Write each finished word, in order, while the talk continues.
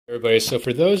Everybody, so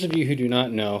for those of you who do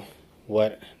not know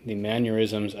what the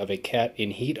mannerisms of a cat in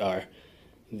heat are,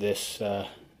 this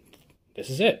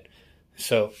is it.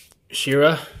 So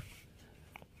Shira,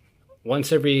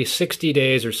 once every 60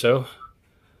 days or so,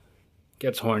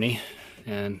 gets horny,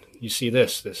 and you see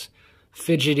this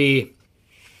fidgety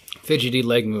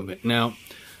leg movement. Now,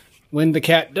 when the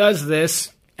cat does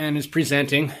this and is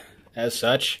presenting as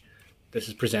such, this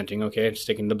is presenting, okay,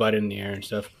 sticking the butt in the air and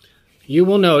stuff, you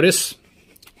will notice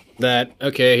that,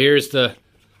 okay, here's the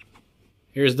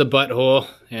butthole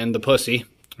and the pussy,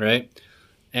 right?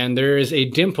 And there is a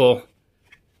dimple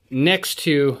next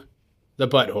to the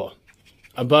butthole,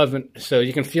 above, so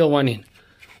you can feel one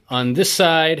on this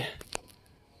side,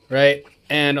 right,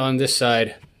 and on this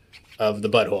side of the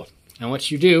butthole. And what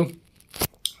you do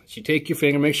is you take your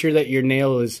finger, make sure that your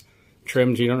nail is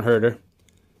trimmed so you don't hurt her,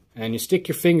 and you stick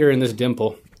your finger in this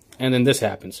dimple, and then this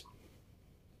happens.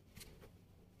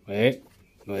 Wait.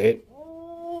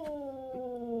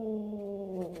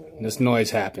 This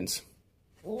noise happens.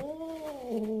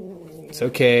 It's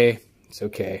okay. It's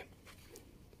okay.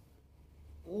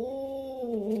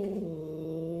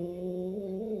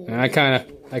 And I kind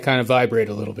of vibrate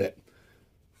a little bit.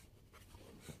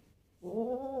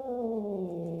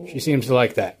 She seems to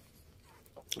like that.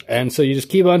 And so you just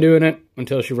keep on doing it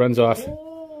until she runs off.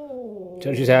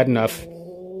 Until she's had enough.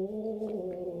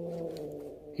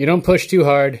 You don't push too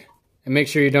hard, and make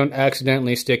sure you don't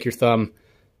accidentally stick your thumb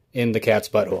in the cat's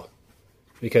butthole,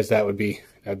 because that would be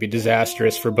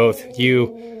disastrous for both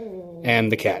you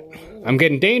and the cat. I'm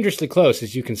getting dangerously close,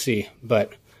 as you can see,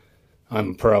 but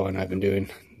I'm a pro and I've been doing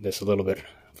this a little bit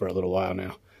for a little while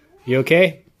now. You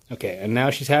okay? Okay, and now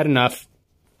she's had enough,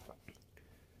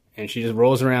 and she just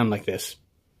rolls around like this.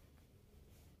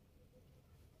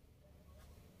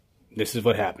 This is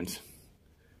what happens.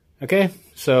 Okay,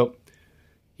 so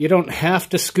you don't have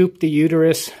to scoop the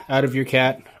uterus out of your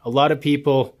cat. A lot of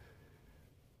people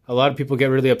get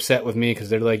really upset with me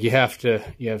because they're like, you have to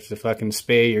fucking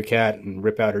spay your cat and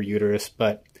rip out her uterus.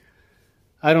 But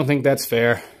I don't think that's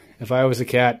fair. If I was a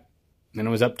cat and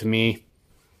it was up to me,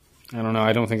 I don't know,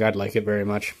 I don't think I'd like it very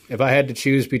much. If I had to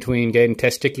choose between getting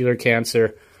testicular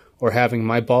cancer or having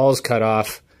my balls cut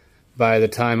off by the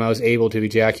time I was able to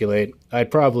ejaculate, I'd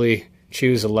probably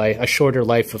choose a shorter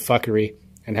life of fuckery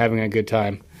and having a good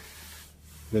time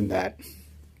than that.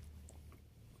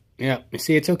 Yeah, you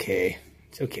see, it's okay.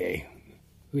 It's okay.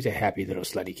 Who's a happy little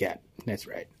slutty cat? That's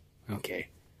right. Okay.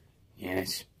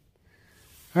 Yes.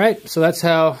 All right, so that's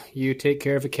how you take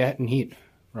care of a cat in heat.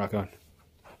 Rock on.